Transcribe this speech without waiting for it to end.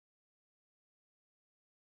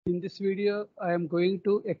this video, I am going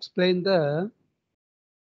to explain the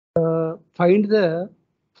find the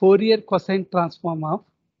Fourier cosine transform of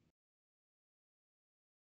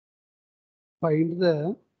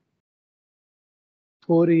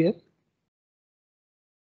Fourier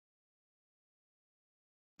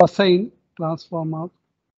cosine transform of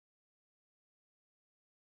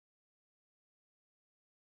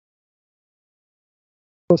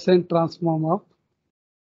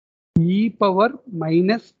e power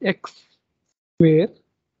minus x square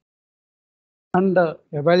and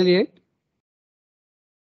evaluate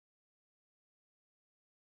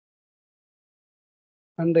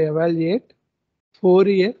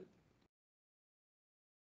Fourier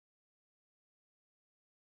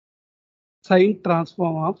sine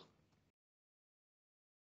transform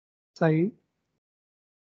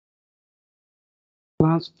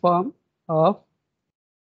of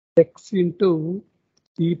x into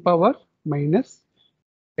e power minus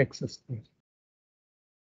x square.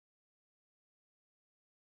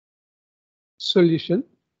 Solution.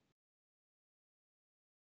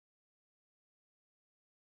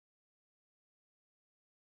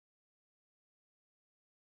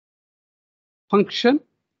 Function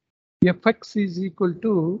fx is equal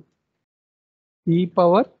to e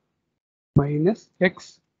power minus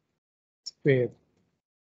x square.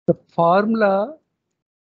 The formula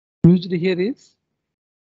used here is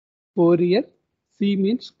Fourier. C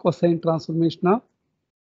means cosine transformation of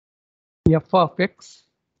f of x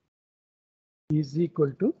is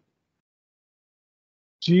equal to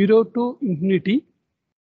 0 to infinity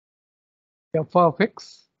f of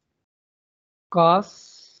x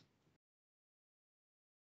cos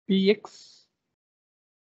px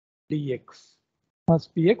dx.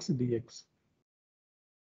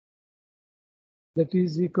 That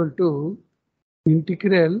is equal to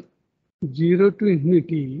integral 0 to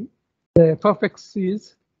infinity. The f of x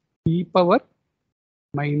is e power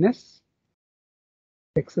minus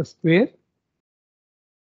x square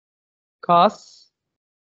cos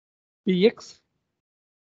px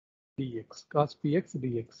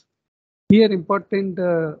dx. Here important,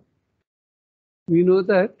 we know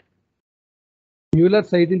that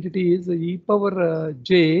Euler's identity is e power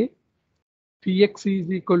j px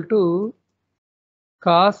is equal to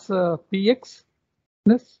cos px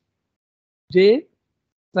plus j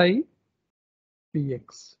psi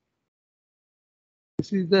px.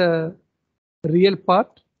 This is the real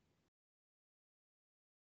part.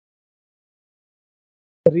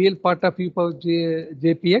 The real part of e power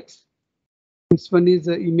jpx. This one is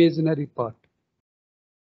the imaginary part.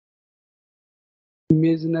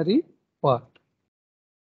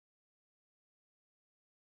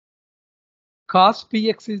 Cos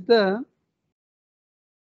px is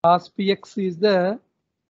the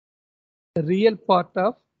real part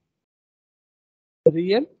of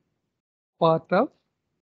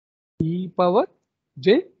e power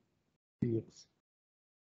j dx.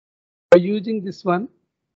 By using this one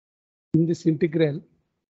in this integral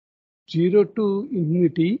 0 to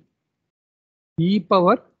infinity e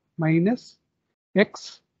power minus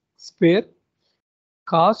x square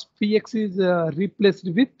cos px is replaced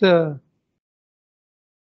with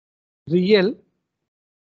real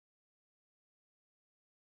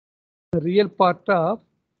part of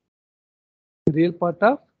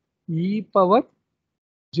e power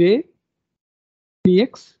j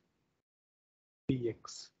px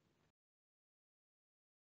dx.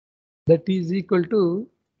 That is equal to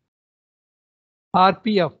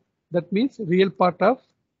RP of, that means real part of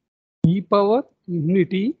e power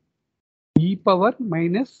infinity e power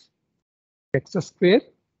minus x square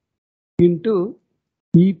into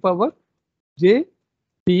e power j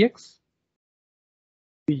px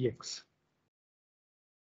dx.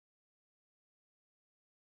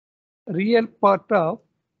 Real part of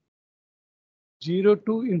 0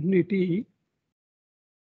 to infinity,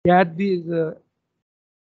 add these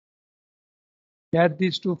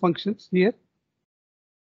two functions here.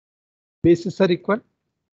 Bases are equal.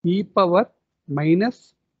 E power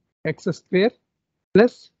minus x square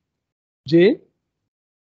plus j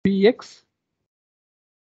px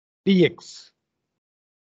dx.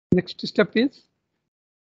 Next step is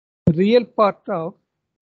real part of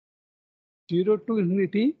 0 to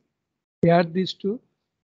infinity. Add these two.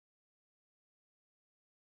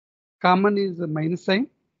 Common is the minus sign,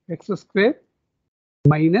 x square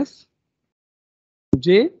minus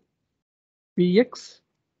j px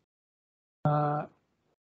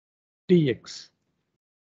dx.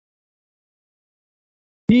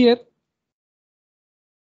 Here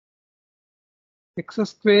x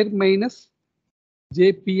square minus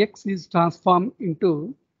j px is transformed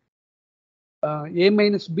into a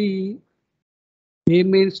minus b a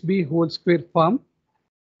minus b whole square form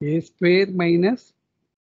a square minus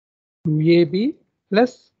 2ab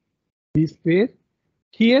plus b square.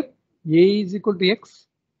 Here a is equal to x.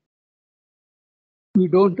 We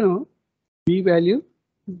don't know b value.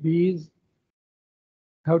 B is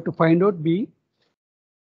have to find out b.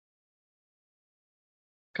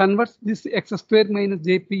 Converts this x square minus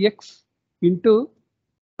jpx into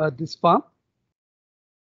this form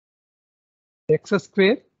x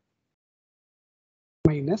square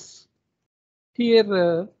minus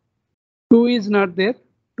here 2 is not there.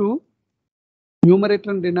 2 numerator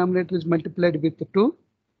and denominator is multiplied with 2.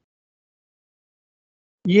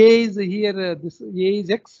 A is here this a is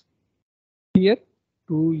x. Here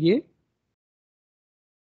 2a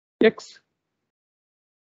x.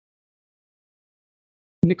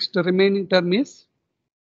 Next remaining term is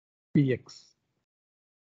px.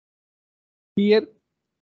 Here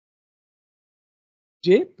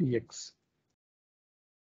jpx.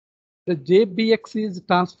 The jpx is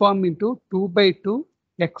transformed into 2 by 2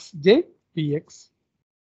 xjpx.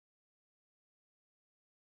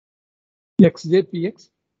 xjpx.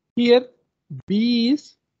 Here b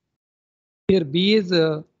is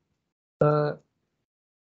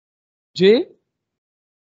j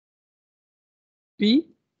p.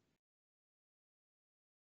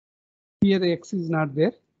 Here x is not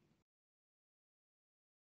there.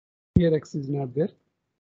 Here x is not there.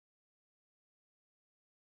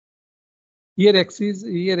 Here x is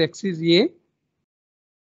a.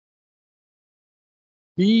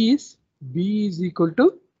 B is equal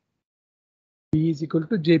to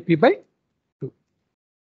jp by 2.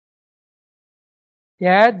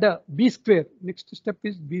 Add b square. Next step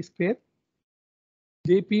is b square.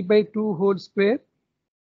 jp by 2 whole square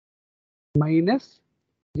minus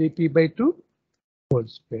jp by 2 whole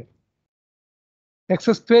square. X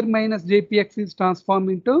square minus jpx is transformed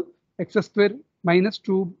into x square minus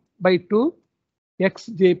 2 by 2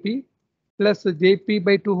 xjp plus jp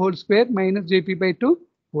by 2 whole square minus jp by 2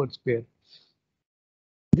 whole square.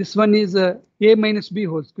 This one is a minus b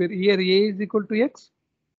whole square. Here a is equal to x,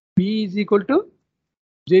 b is equal to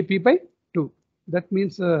jp by 2. That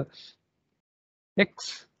means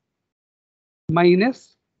x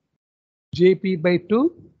minus jp by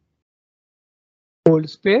 2 whole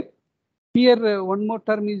square. Here one more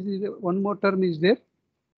term is there,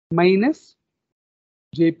 minus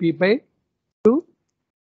jp by 2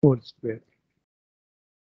 whole square.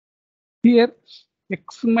 Here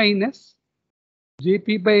x minus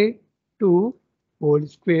jp by 2 whole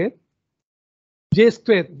square. J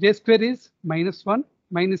square is minus 1,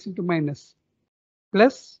 minus into minus,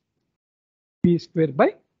 plus p square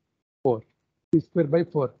by 4. P square by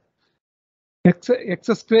 4. X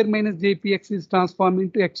square minus jpx is transformed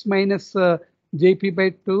into x minus jp by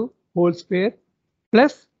 2 whole square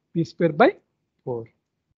plus p square by 4.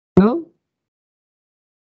 Now,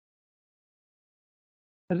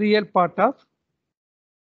 real part of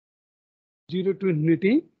 0 to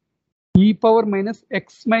infinity e power minus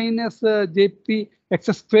x minus jp x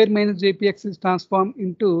square minus jpx is transformed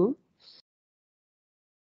into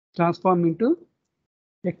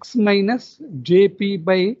x minus jp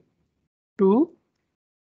by 2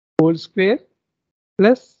 whole square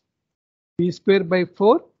plus p square by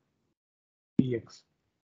 4 dx.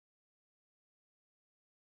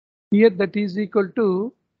 Here that is equal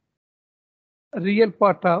to real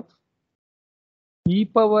part of e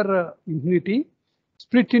power infinity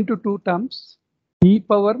split into two terms, e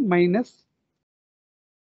power minus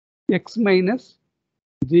x minus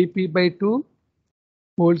jp by 2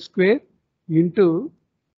 whole square into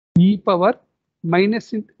e power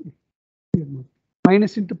minus into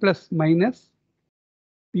plus minus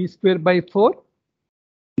p square by 4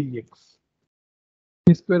 dx.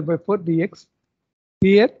 P square by 4 dx.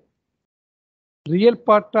 Here real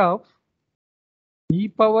part of e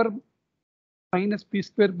power minus p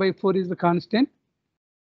square by 4 is the constant.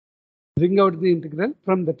 Bring out the integral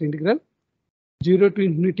from that integral 0 to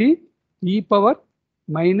infinity e power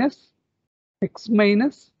minus x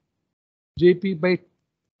minus jp by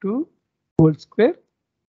 2 whole square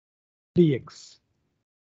dx.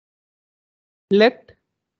 Let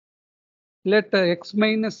x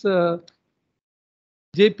minus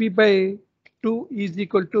jp by 2 is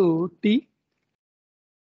equal to t.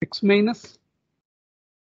 X minus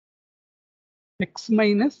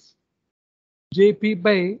jp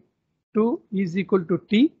by 2 is equal to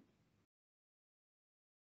t.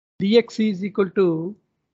 Dx is equal to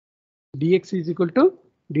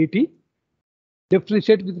dt.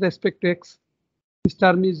 Differentiate with respect to x. This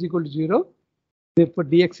term is equal to 0. Therefore,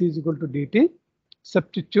 dx is equal to dt.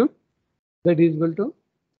 Substitute, that is equal to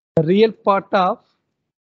the real part of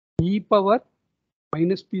e power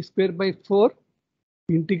minus p square by 4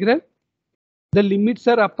 integral. The limits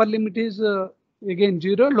are upper limit is again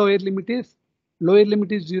 0, lower limit is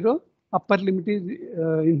 0, upper limit is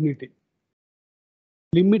infinity.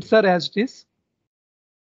 Limits are as it is,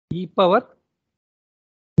 e power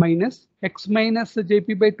minus x minus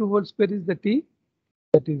jp by 2 whole square is the t,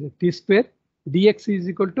 that is t square, dx is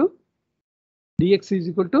equal to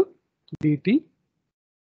dt.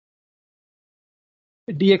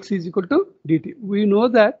 Dx is equal to dt. We know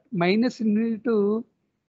that minus infinity to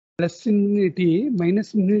plus infinity,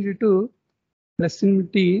 minus infinity to plus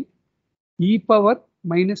infinity, e power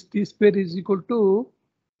minus t square is equal to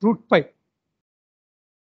root pi.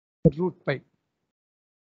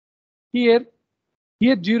 Here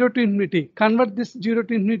 0 to infinity. Convert this 0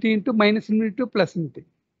 to infinity into minus infinity to plus infinity.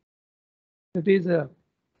 That is a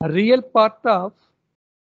real part of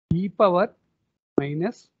e power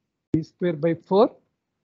minus t square by 4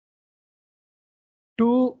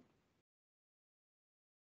 2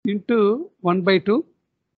 into 1 by 2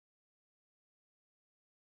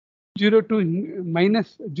 0 to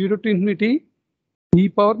minus 0 to infinity e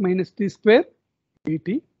power minus t square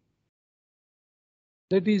dt.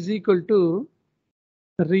 That is equal to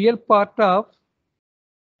the real part of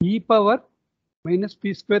e power minus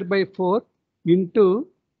p square by 4 into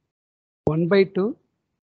 1 by 2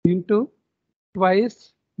 into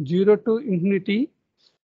twice 0 to infinity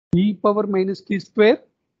e power minus t square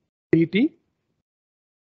dt.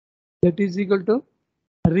 That is equal to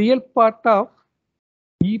real part of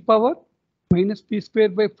e power minus p square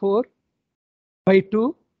by 4 by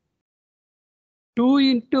 2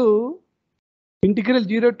 into integral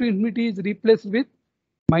 0 to infinity is replaced with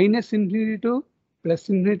minus infinity to plus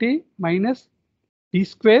infinity minus t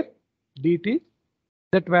square dt.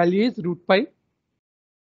 That value is root pi.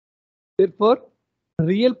 Therefore,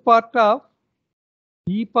 real part of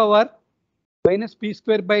e power minus p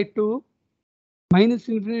square by 2 minus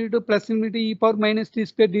infinity to plus infinity e power minus t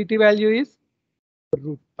square dt value is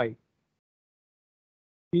root pi,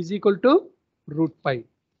 is equal to root pi.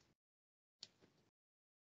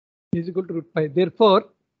 Is equal to root pi. Therefore,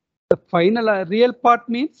 the final real part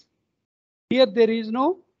means here there is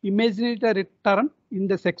no imaginary term in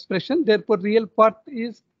this expression. Therefore, real part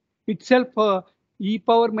is itself e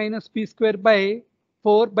power minus p square by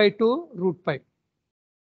 4 by 2 root pi.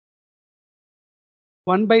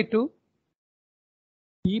 1 by 2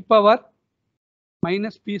 e power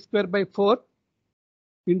minus p square by 4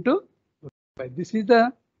 into root pi. This is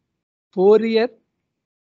the Fourier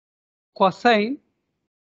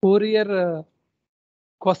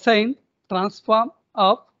cosine transform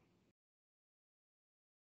of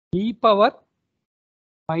e power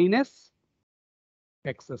minus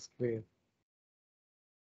x square.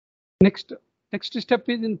 Next step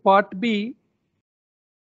is in part B.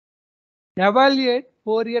 Evaluate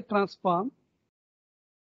Fourier transform.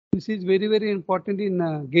 This is very, very important in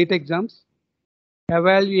GATE exams.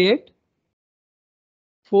 Evaluate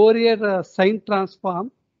Fourier sine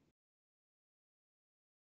transform.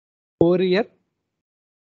 Fourier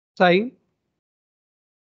sine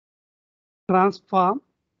transform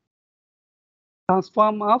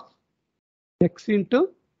of x into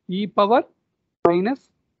e power minus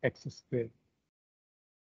x square.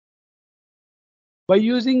 By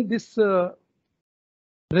using this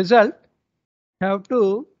result, have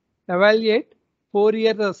to evaluate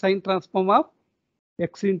Fourier sine transform of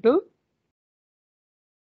x into,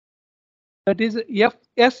 that is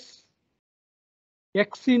fs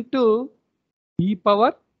x into e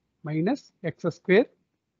power minus x square.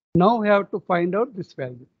 Now we have to find out this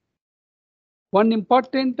value. One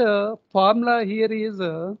important formula here is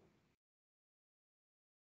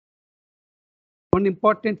one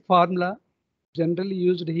important formula generally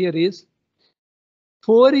used here is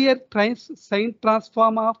Fourier sine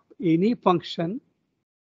transform of any function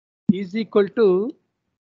is equal to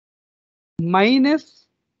minus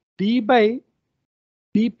d by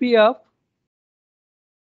dp of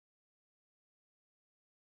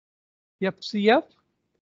FCF.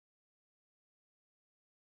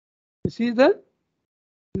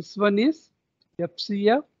 This one is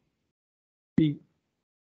FCF P.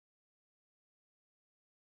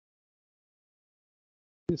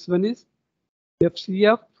 This one is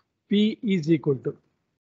FCF P is equal to.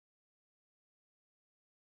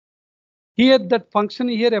 Here that function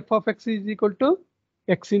here f of x is equal to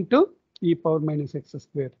x into e power minus x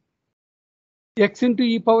square. X into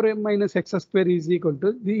e power minus x square is equal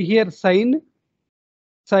to here sine,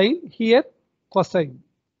 here cosine,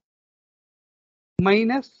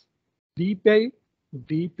 minus d by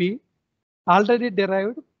dp. Already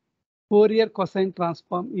derived Fourier cosine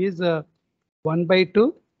transform is 1 by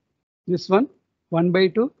 2. This one 1 by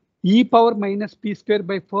 2 e power minus p square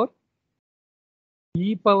by 4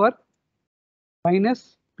 e power minus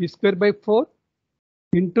p square by 4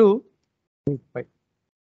 into root pi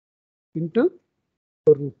into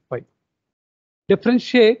root pi.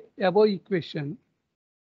 Differentiate above equation.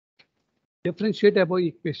 Differentiate above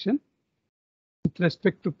equation with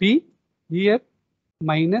respect to p. Here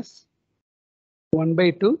minus 1 by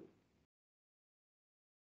 2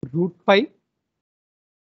 root pi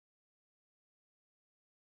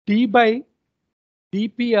t by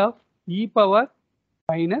dp of e power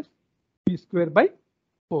minus p square by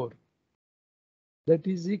 4. That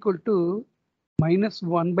is equal to minus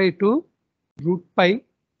 1 by 2 root pi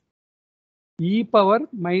e power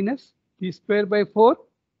minus p square by 4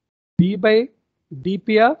 d by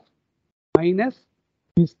dp of minus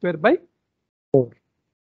p square by 4.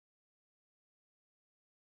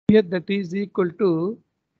 Here that is equal to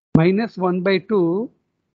minus 1 by 2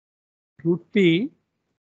 root p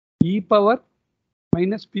e power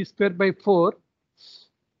minus p square by 4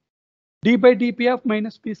 d by dp of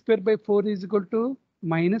minus p square by 4 is equal to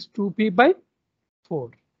minus 2p by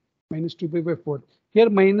 4. Minus 2p by 4. Here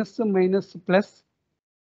minus plus.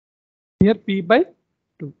 Here p by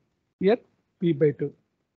 2. Here p by 2.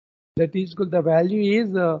 That is equal. The value is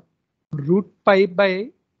root pi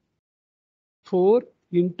by 4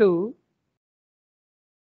 into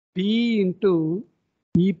p into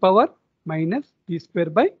e power minus p square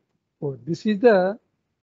by 4. This is the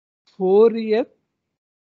Fourier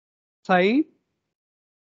sine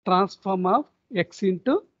transform of x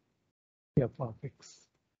into f of x.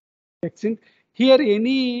 Here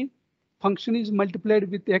any function is multiplied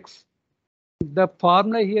with x. The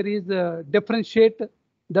formula here is differentiate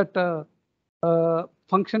that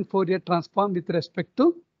function Fourier transform with respect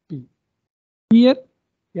to p. Here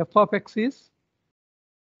f of x is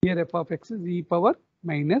e power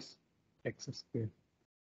minus x square.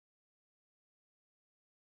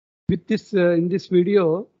 With this in this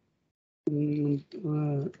video,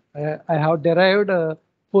 I have derived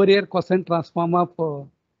Fourier cosine transform of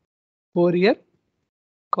Fourier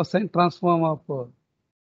cosine transform of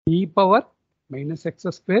e power minus x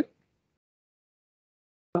square.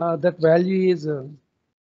 That value is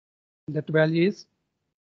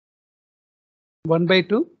 1 by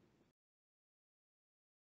 2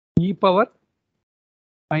 e power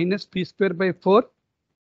minus p square by 4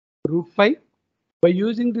 root pi. By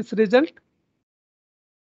using this result,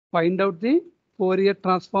 find out the Fourier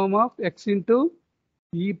transform of x into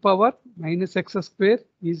e power minus x square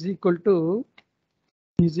is equal to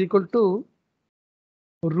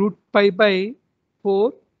root pi by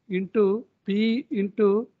 4 into p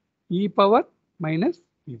into e power minus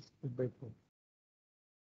p square by 4.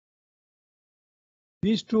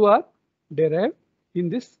 These two are derived in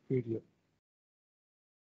this video.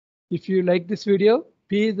 If you like this video,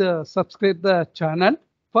 please subscribe the channel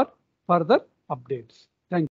for further updates.